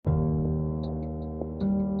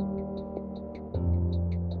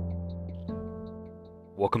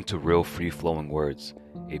Welcome to Real Free Flowing Words,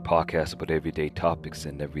 a podcast about everyday topics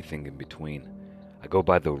and everything in between. I go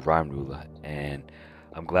by the Rhyme Ruler, and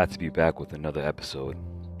I'm glad to be back with another episode.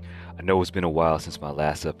 I know it's been a while since my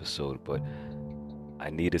last episode, but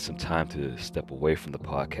I needed some time to step away from the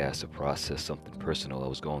podcast to process something personal I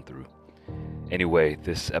was going through. Anyway,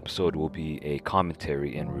 this episode will be a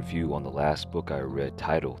commentary and review on the last book I read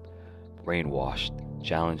titled Brainwashed: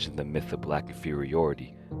 Challenging the Myth of Black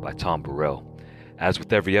Inferiority by Tom Burrell. As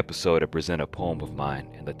with every episode, I present a poem of mine,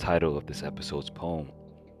 and the title of this episode's poem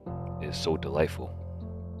is So Delightful.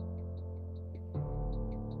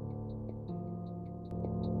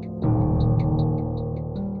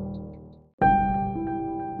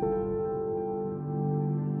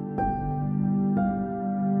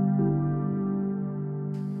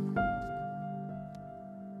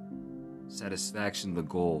 Satisfaction the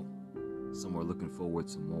goal, some are looking forward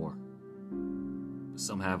to more. But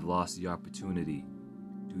some have lost the opportunity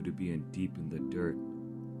due to being deep in the dirt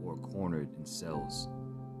or cornered in cells.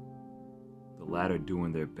 The latter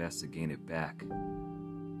doing their best to gain it back.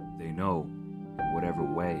 They know, in whatever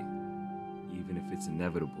way, even if it's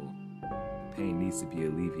inevitable, the pain needs to be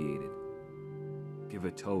alleviated. Give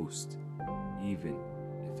a toast, even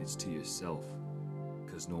if it's to yourself,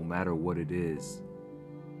 'cause no matter what it is,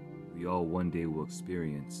 we all one day will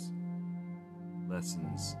experience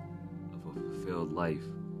lessons of a fulfilled life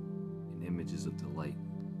and images of delight.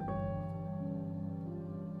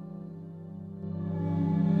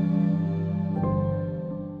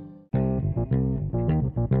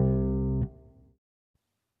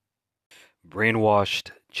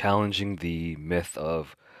 Brainwashed: Challenging the Myth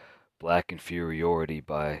of Black Inferiority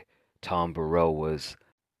by Tom Burrell was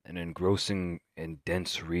an engrossing and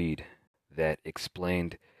dense read that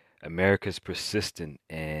explained America's persistent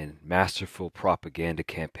and masterful propaganda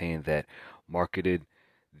campaign that marketed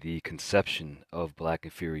the conception of Black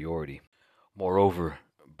inferiority. Moreover,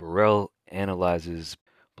 Burrell analyzes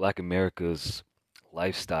Black America's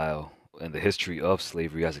lifestyle and the history of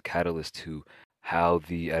slavery as a catalyst to how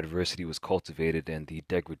the adversity was cultivated and the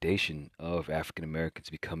degradation of African Americans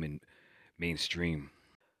becoming mainstream.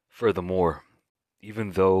 Furthermore,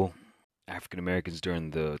 even though African Americans during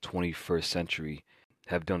the 21st century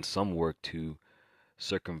have done some work to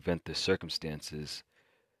circumvent the circumstances,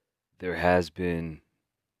 there has been,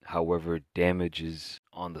 however, damages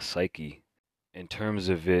on the psyche. In terms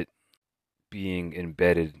of it being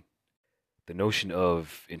embedded, the notion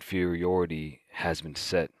of inferiority has been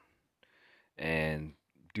set, and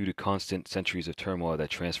due to constant centuries of turmoil that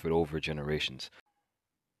transferred over generations.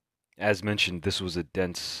 As mentioned, this was a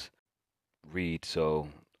dense read, so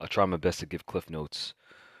I'll try my best to give cliff notes,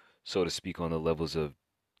 so to speak, on the levels of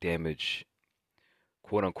damage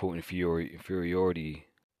quote unquote inferiority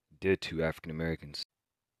did to African Americans.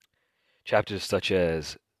 Chapters such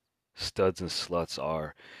as Studs and Sluts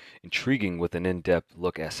are intriguing with an in depth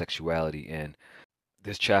look at sexuality, and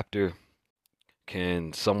this chapter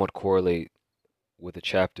can somewhat correlate with a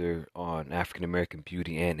chapter on African American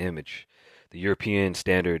beauty and image. The European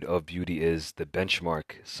standard of beauty is the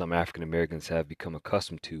benchmark some African Americans have become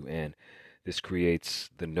accustomed to, and this creates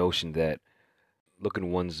the notion that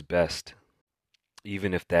looking one's best,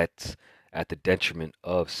 even if that's at the detriment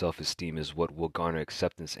of self-esteem, is what will garner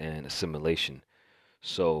acceptance and assimilation.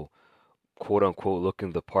 So, quote unquote,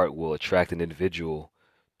 looking the part will attract an individual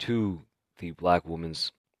to the black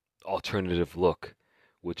woman's alternative look,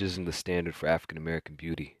 which isn't the standard for African American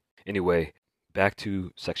beauty. Anyway, back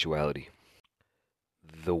to sexuality.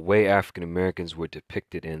 The way African Americans were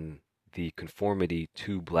depicted in the conformity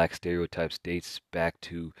to black stereotypes dates back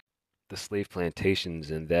to the slave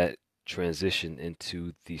plantations, and that transition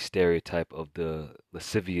into the stereotype of the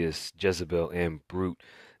lascivious Jezebel and brute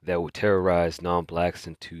that would terrorize non-blacks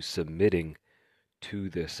into submitting to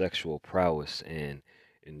their sexual prowess and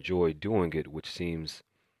enjoy doing it, which seems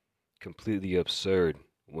completely absurd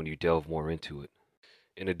when you delve more into it.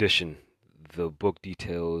 In addition, the book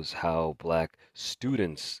details how black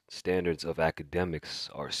students' standards of academics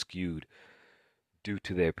are skewed due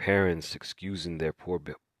to their parents excusing their poor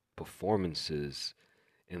performances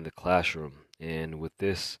in the classroom, and with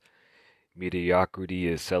this, mediocrity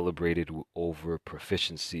is celebrated over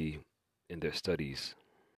proficiency in their studies.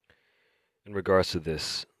 In regards to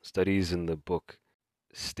this, studies in the book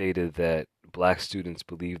stated that black students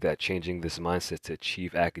believe that changing this mindset to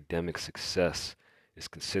achieve academic success is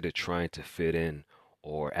considered trying to fit in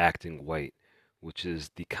or acting white, which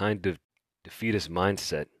is the kind of defeatist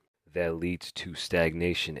mindset that leads to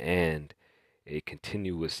stagnation and a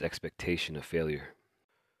continuous expectation of failure.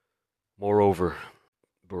 Moreover,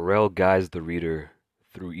 Burrell guides the reader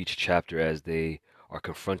through each chapter as they are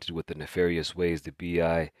confronted with the nefarious ways the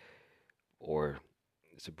BI, or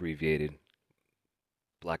it's abbreviated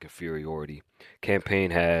Black Inferiority,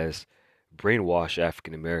 campaign has brainwashed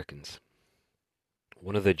African Americans.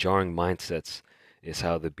 One of the jarring mindsets is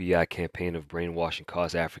how the BI campaign of brainwashing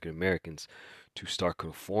caused African Americans to start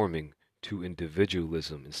conforming to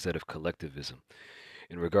individualism instead of collectivism.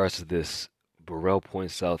 In regards to this, Burrell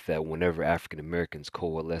points out that whenever African Americans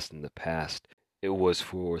coalesced in the past, it was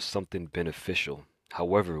for something beneficial.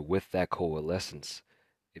 However, with that coalescence,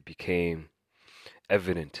 it became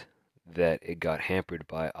evident that it got hampered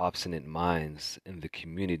by obstinate minds in the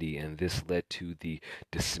community, and this led to the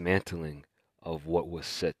dismantling of what was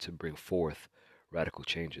set to bring forth radical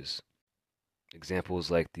changes.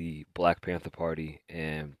 Examples like the Black Panther Party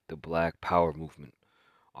and the Black Power movement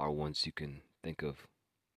are ones you can think of.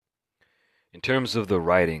 In terms of the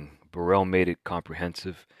writing, Burrell made it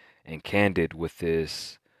comprehensive and candid with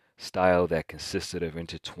this style that consisted of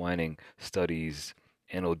intertwining studies,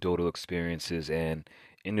 anecdotal experiences, and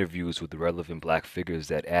interviews with relevant Black figures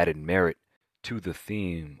that added merit to the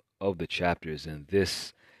theme of the chapters, and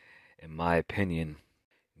this, in my opinion,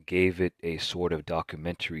 gave it a sort of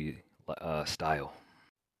documentary style.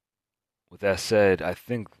 With that said, I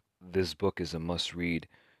think this book is a must-read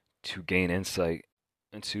to gain insight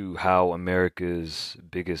into how America's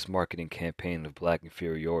biggest marketing campaign of Black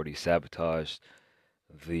inferiority sabotaged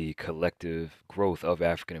the collective growth of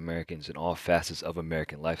African Americans in all facets of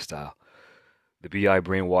American lifestyle. The BI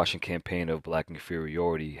brainwashing campaign of Black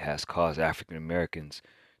inferiority has caused African Americans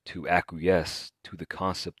to acquiesce to the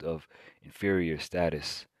concept of inferior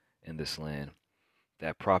status in this land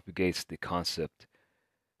that propagates the concept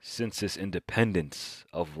since its independence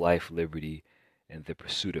of life, liberty, and the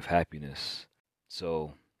pursuit of happiness.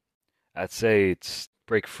 So I'd say it's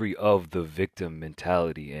break free of the victim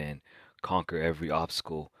mentality and conquer every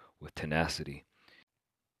obstacle with tenacity.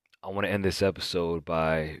 I want to end this episode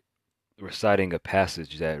by reciting a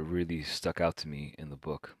passage that really stuck out to me in the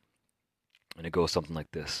book. And it goes something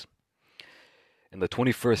like this. In the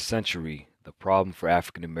 21st century, the problem for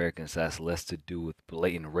African Americans has less to do with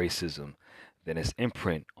blatant racism than its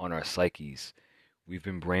imprint on our psyches. We've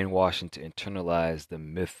been brainwashed to internalize the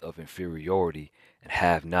myth of inferiority and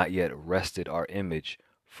have not yet wrested our image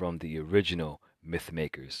from the original myth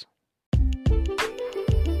makers.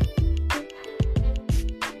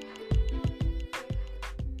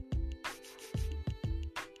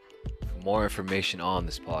 For more information on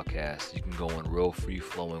this podcast, you can go on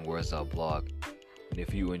realfreeflowingwords.blog. And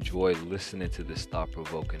if you enjoyed listening to this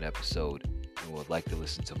thought-provoking episode and would like to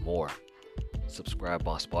listen to more, subscribe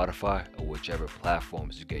on Spotify or whichever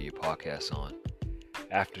platforms you get your podcasts on.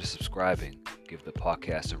 After subscribing, give the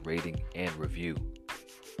podcast a rating and review.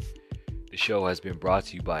 The show has been brought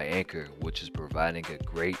to you by Anchor, which is providing a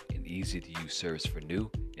great and easy-to-use service for new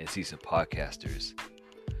and seasoned podcasters.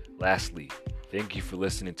 Lastly, thank you for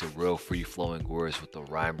listening to Real Free Flowing Words with the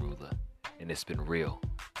Rhyme Ruler, and it's been real.